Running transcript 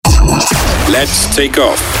Let's take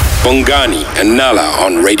off. Bongani and Nala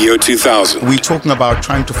on Radio 2000. We're talking about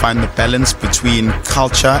trying to find the balance between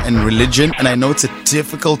culture and religion, and I know it's a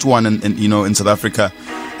difficult one in South Africa.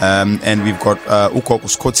 And we've got Gogo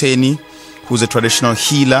Skhotheni, who's a traditional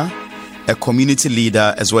healer, a community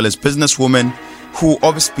leader, as well as businesswoman, who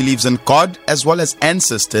obviously believes in God as well as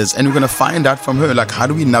ancestors. And we're going to find out from her, like, how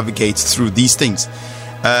do we navigate through these things?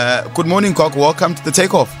 Good morning, Gogo. Welcome to the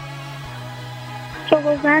Takeoff.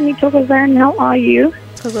 Thokozani, how are you?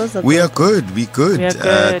 We are good. We're good.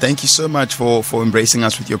 Thank you so much for embracing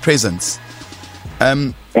us with your presence.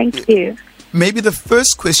 Thank you. Maybe the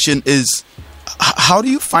first question is, how do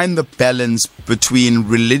you find the balance between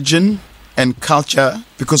religion and culture?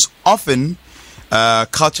 Because often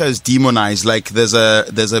culture is demonized. Like there's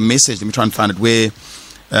a message, let me try and find it, where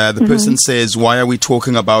the person says, why are we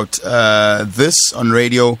talking about this on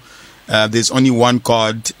radio? There's only one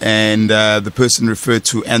God, and the person referred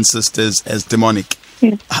to ancestors as demonic.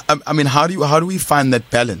 Yeah. I mean, how do we find that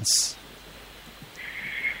balance?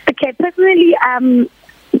 Okay, personally,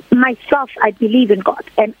 myself, I believe in God,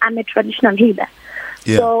 and I'm a traditional healer.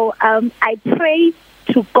 Yeah. So I pray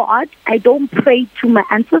to God. I don't pray to my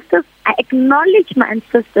ancestors. I acknowledge my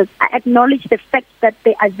ancestors. I acknowledge the fact that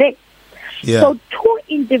they are there. Yeah. So two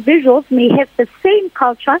individuals may have the same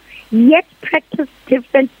culture, yet practice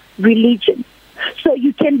different religions. So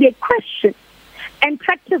you can be a Christian and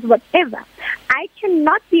practice whatever. I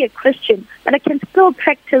cannot be a Christian, but I can still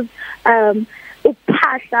practice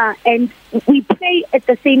Upasa, and we pray at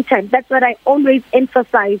the same time. That's what I always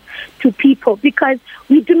emphasize to people, because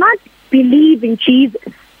we do not believe in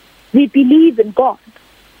Jesus. We believe in God.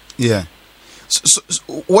 Yeah. So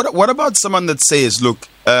what about someone that says, look,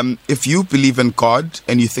 if you believe in God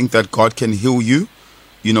and you think that God can heal you,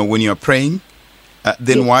 when you're praying,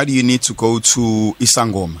 then why do you need to go to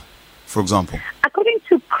Isangoma, for example? According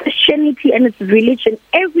to Christianity and its religion,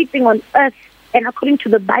 everything on earth, and according to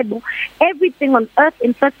the Bible, everything on earth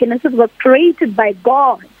in First Genesis was created by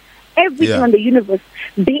God. Everything on the universe,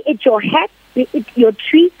 be it your hat, be it your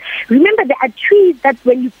trees. Remember, there are trees that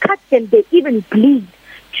when you cut them, they even bleed.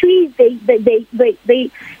 Trees,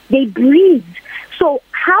 they breathe. So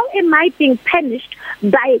how am I being punished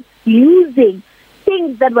by using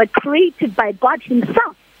things that were created by God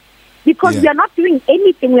himself? Because we are not doing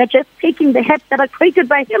anything. We are just taking the herbs that are created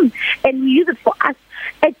by him and we use it for us.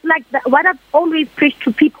 It's like what I've always preached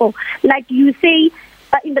to people. Like you say,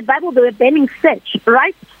 in the Bible, they were banning search,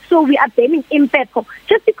 right? So we are banning impepo.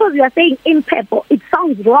 Just because we are saying impepo, it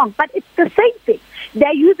sounds wrong, but it's the same thing.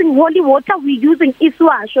 They're using holy water, we're using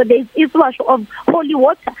iswasho. There's iswasho of holy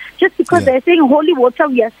water. Just because they're saying holy water,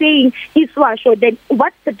 we are saying iswasho. Then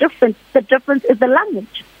what's the difference? The difference is the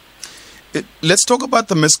language. Let's talk about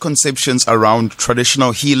the misconceptions around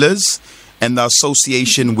traditional healers and the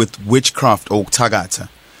association with witchcraft or tagata.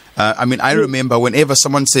 I remember whenever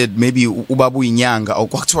someone said maybe ubabu inyanga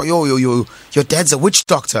or your dad's a witch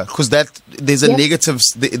doctor, because there's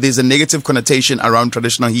a negative connotation around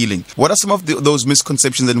traditional healing. What are some of those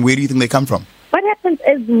misconceptions, and where do you think they come from? What happens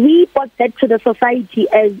is we brought that to the society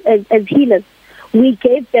as healers. We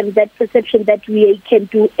gave them that perception that we can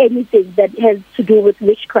do anything that has to do with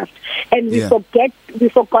witchcraft. And we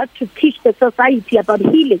forgot to teach the society about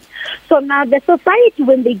healing. So now the society,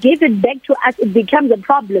 when they gave it back to us, it becomes a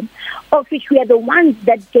problem, of which we are the ones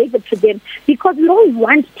that gave it to them, because we don't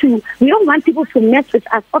want people to mess with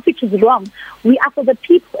us, of which is wrong. We are for the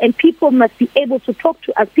people, and people must be able to talk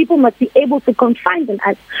to us. People must be able to confide in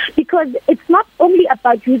us, because it's not only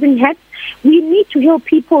about using herbs. We need to heal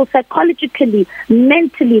people psychologically,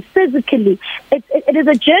 mentally, physically. It is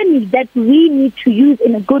a journey that we need to use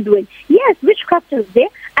in a good way. Yes, witchcraft is there.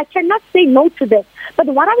 I cannot say no to that. But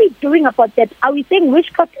what are we doing about that? Are we saying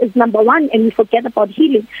witchcraft is number one and we forget about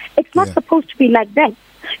healing? It's not supposed to be like that.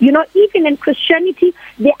 Even in Christianity,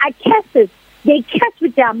 there are curses. They curse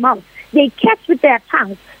with their mouth. They curse with their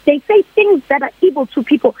tongues. They say things that are evil to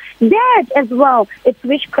people. That as well, it's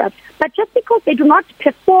witchcraft. But just because they do not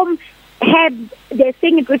perform they're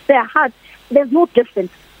saying it with their heart, there's no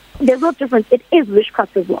difference. There's no difference. It is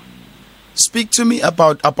witchcraft as well. Speak to me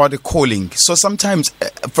about a calling. So sometimes,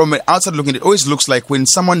 from an outside looking, it always looks like when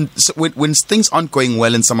things aren't going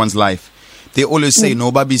well in someone's life, they always say,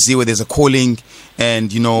 no, Babi Ziwe, there's a calling,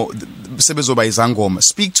 and,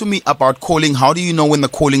 Speak to me about calling. How do you know when the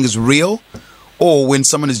calling is real or when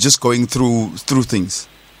someone is just going through things?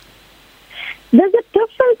 There's a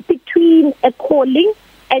difference between a calling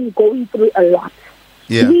and going through a lot.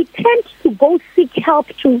 Yeah. We tend to go seek help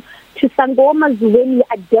to sangomas when we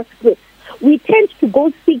are desperate. we tend to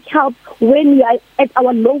go seek help when we are at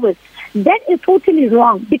our lowest. That is totally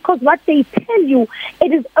wrong, because what they tell you,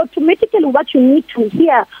 it is automatically what you need to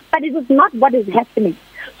hear, but it is not what is happening.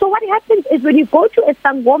 So what happens is when you go to a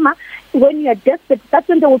sangoma, when you are desperate, that's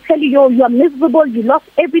when they will tell you you are miserable, you lost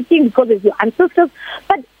everything because of your ancestors.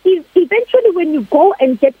 But eventually when you go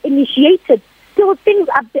and get initiated, still things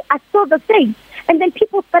are still the same. And then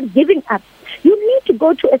people start giving up. You need to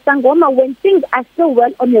go to a sangoma when things are still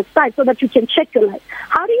well on your side so that you can check your life.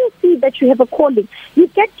 How do you see that you have a calling? You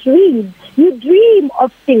get dreams. You dream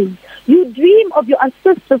of things. You dream of your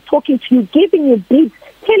ancestors talking to you, giving you beats,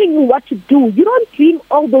 telling you what to do. You don't dream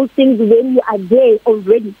all those things when you are there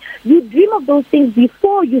already. You dream of those things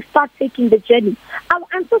before you start taking the journey. Our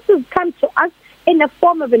ancestors come to us in the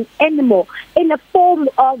form of an animal, in the form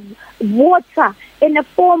of water, in the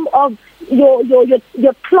form of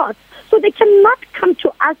your cloth. So they cannot come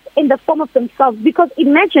to us in the form of themselves, because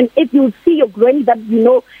imagine if you see your granny that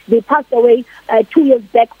they passed away 2 years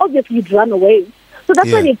back, obviously you'd run away. So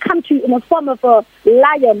that's why they come to you in the form of a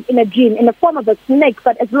lion in a dream, in the form of a snake,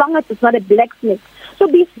 but as long as it's not a black snake. So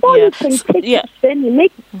before you can take this journey,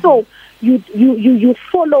 make sure you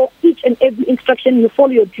follow each and every instruction, you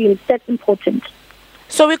follow your dreams. That's important.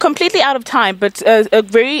 So we're completely out of time, but a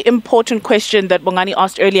very important question that Bongani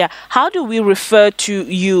asked earlier, how do we refer to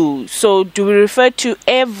you? So do we refer to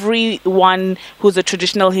everyone who's a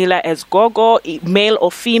traditional healer as Gogo, male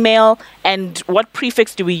or female, and what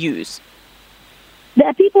prefix do we use? There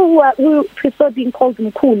are people who prefer being called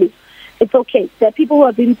Mkulu. It's okay. There are people who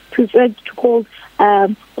have been preferred to call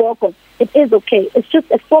Gogo. It is okay. It's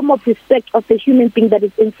just a form of respect of the human being that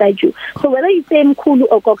is inside you. So whether you say Mkulu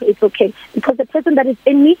or Gogo, it's okay. Because the person that is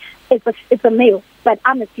in me is a male, but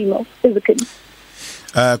I'm a female, physically.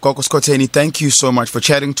 Gogo Skhotheni, thank you so much for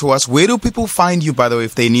chatting to us. Where do people find you, by the way,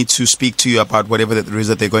 if they need to speak to you about whatever it is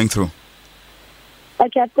that they're going through?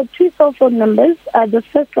 Okay, I've got 2 cell phone numbers. The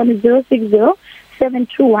first one is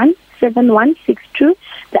 060-721-7162.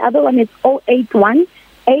 The other one is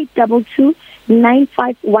 081-822-9510.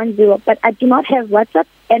 But I do not have WhatsApp.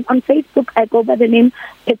 And on Facebook, I go by the name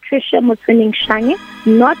Patricia Motsoning Shanye,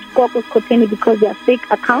 not Gogo Skhotheni, because they are fake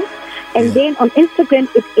accounts. And then on Instagram,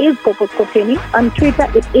 it is Gogo Skhotheni. On Twitter,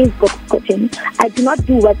 it is Gogo Skhotheni. I do not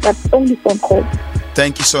do WhatsApp, only phone calls.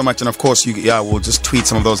 Thank you so much. And of course, we'll just tweet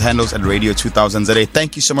some of those handles at Radio 2000 ZA.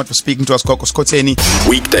 Thank you so much for speaking to us, Gogo Skhotheni.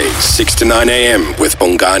 Weekdays, 6 to 9 a.m. with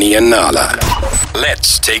Bongani and Nala.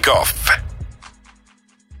 Let's take off.